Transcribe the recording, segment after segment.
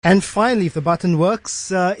And finally, if the button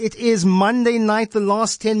works, it is Monday night. The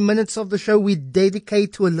last 10 minutes of the show we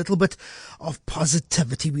dedicate to a little bit of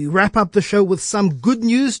positivity. We wrap up the show with some good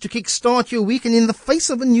news to kickstart your week. And in the face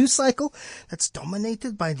of a news cycle that's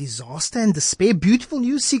dominated by disaster and despair, Beautiful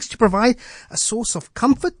News seeks to provide a source of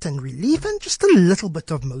comfort and relief and just a little bit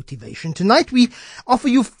of motivation. Tonight we offer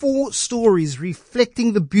you 4 stories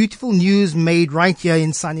reflecting the beautiful news made right here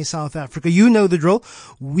in sunny South Africa. You know the drill.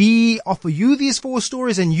 We offer you these 4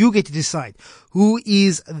 stories and you get to decide who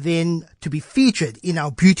is then to be featured in our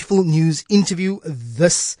Beautiful News interview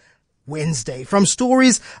this Wednesday. From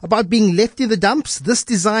stories about being left in the dumps, this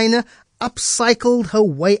designer upcycled her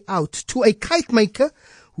way out, to a kite maker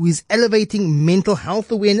who is elevating mental health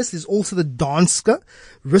awareness. There's also the dancer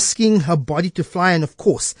risking her body to fly, and of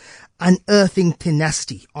course, unearthing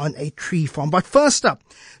tenacity on a tree farm. But first up,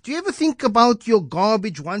 do you ever think about your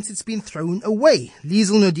garbage once it's been thrown away?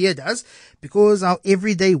 Liesl Nodia does, because our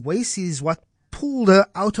everyday waste is what pulled her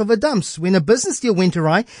out of her dumps. When a business deal went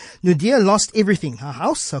awry, Nodia lost everything: her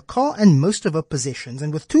house, her car, and most of her possessions.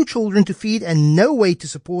 And with 2 children to feed and no way to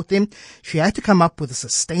support them, she had to come up with a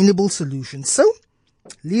sustainable solution. So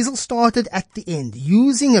Liesl started at the end,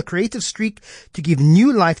 using a creative streak to give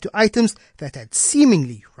new life to items that had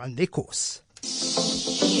seemingly run their course.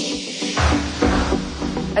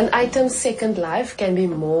 An item's second life can be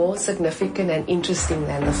more significant and interesting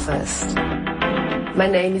than the first. My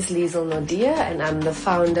name is Liesl Nodia and I'm the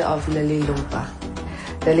founder of Lily Lumpa.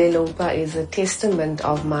 Lily Lumpa is a testament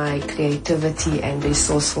of my creativity and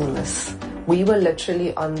resourcefulness. We were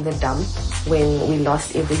literally on the dump when we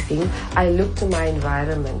lost everything. I looked to my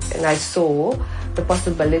environment and I saw the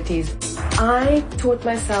possibilities. I taught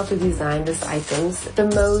myself to design these items. The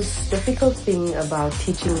most difficult thing about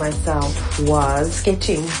teaching myself was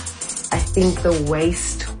sketching. I think the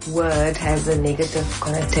waste word has a negative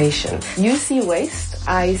connotation. You see waste,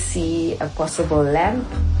 I see a possible lamp.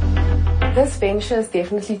 This venture has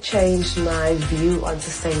definitely changed my view on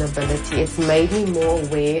sustainability. It's made me more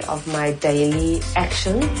aware of my daily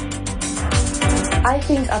action. I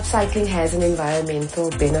think upcycling has an environmental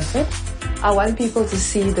benefit. I want people to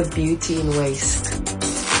see the beauty in waste.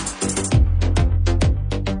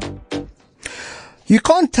 You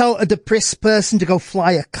can't tell a depressed person to go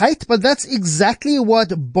fly a kite, but that's exactly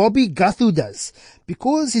what Bobby Gathu does,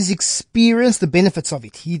 because he's experienced the benefits of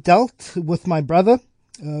it. He dealt with my brother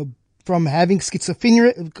from having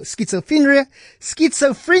schizophrenia.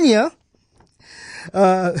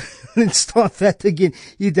 Let's start that again.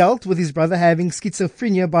 He dealt with his brother having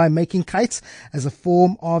schizophrenia by making kites as a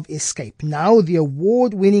form of escape. Now the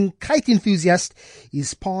award-winning kite enthusiast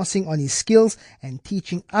is passing on his skills and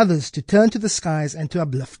teaching others to turn to the skies and to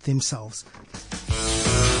uplift themselves.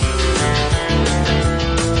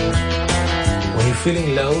 When you're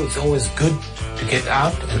feeling low, it's always good to get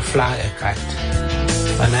out and fly a kite.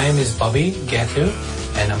 My name is Bobby Gathu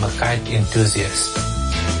and I'm a kite enthusiast.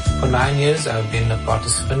 For 9 years, I've been a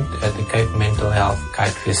participant at the Cape Mental Health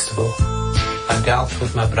Kite Festival. I dealt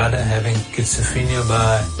with my brother having schizophrenia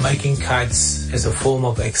by making kites as a form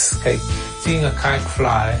of escape. Seeing a kite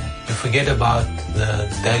fly, you forget about the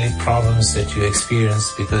daily problems that you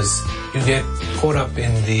experience because you get caught up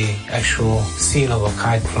in the actual scene of a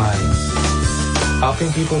kite flying.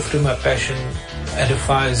 Helping people through my passion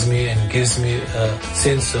edifies me and gives me a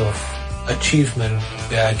sense of achievement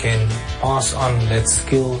where I can pass on that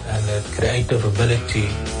skill and that creative ability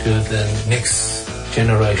to the next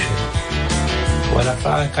generation. When I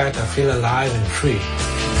fly a kite, I feel alive and free.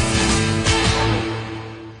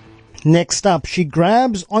 Next up, she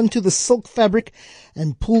grabs onto the silk fabric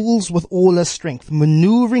and pulls with all her strength,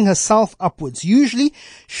 maneuvering herself upwards. Usually,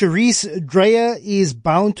 Cherise Dreyer is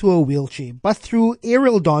bound to a wheelchair, but through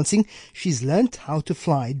aerial dancing, she's learnt how to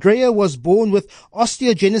fly. Dreyer was born with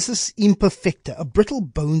osteogenesis imperfecta, a brittle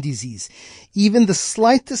bone disease. Even the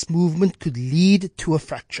slightest movement could lead to a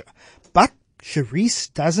fracture. But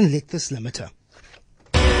Cherise doesn't let this limit her.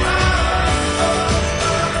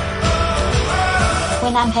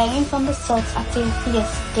 When I'm hanging from the silks, I feel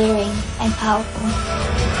fierce, daring, and powerful.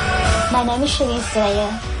 My name is Cherise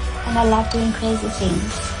Dreyer, and I love doing crazy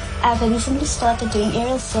things. I've recently started doing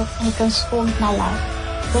aerial silk, and it transformed my life.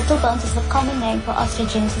 Brittle bones is the common name for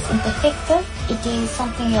osteogenesis imperfecta. It is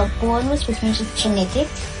something you're born with, which means it's genetic,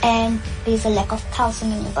 and there's a lack of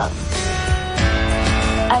calcium in your bones.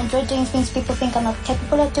 I enjoy doing things people think I'm not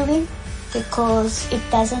capable of doing, because it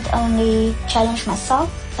doesn't only challenge myself,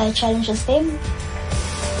 but it challenges them.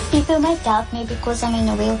 People might doubt me because I'm in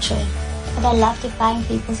a wheelchair, but I love defying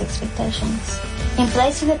people's expectations.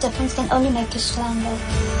 Embracing the difference can only make you stronger.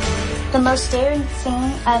 The most daring thing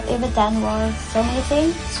I've ever done was so many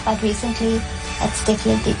things, but recently It's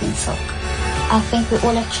definitely been silk. I think we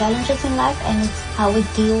all have challenges in life, and it's how we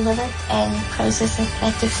deal with it and process it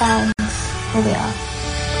that defines who we are.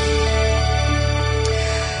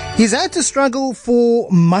 He's had to struggle for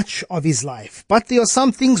much of his life, but there are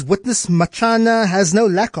some things Witness Machana has no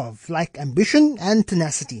lack of, like ambition and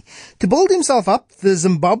tenacity. To build himself up, the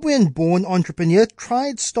Zimbabwean-born entrepreneur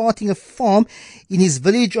tried starting a farm in his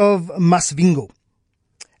village of Masvingo.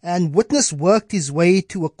 And Witness worked his way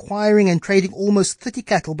to acquiring and trading almost 30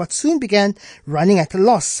 cattle, but soon began running at a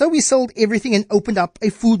loss. So he sold everything and opened up a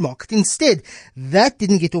food market instead. That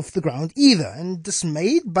didn't get off the ground either. And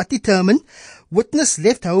dismayed but determined, Witness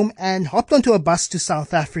left home and hopped onto a bus to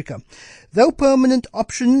South Africa. Though permanent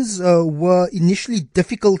options were initially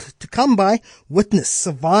difficult to come by, Witness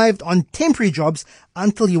survived on temporary jobs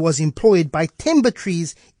until he was employed by Timber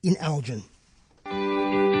Trees in Elgin.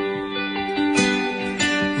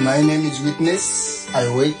 My name is Witness. I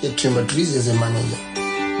work at Timber Trees as a manager.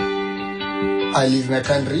 I leave my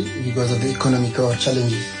country because of the economical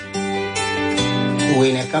challenges.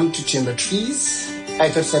 When I come to Timber Trees, I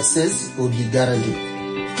thought success would be guaranteed.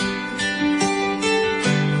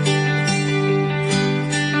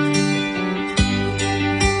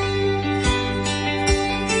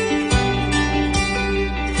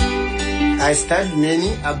 I studied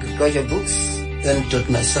many agriculture books and taught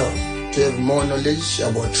myself to have more knowledge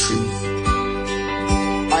about trees.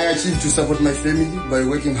 I achieved to support my family by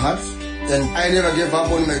working hard, and I never gave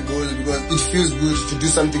up on my goals because it feels good to do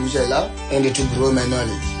something which I love and to grow my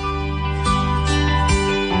knowledge.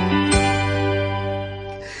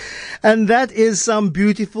 And that is some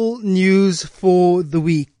beautiful news for the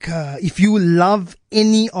week. If you love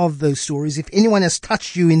any of those stories, if anyone has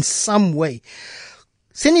touched you in some way,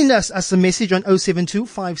 send us a message on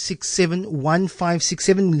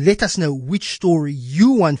 072-567-1567. Let us know which story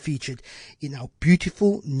you want featured in our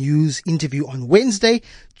beautiful news interview on Wednesday,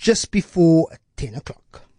 just before 10 o'clock.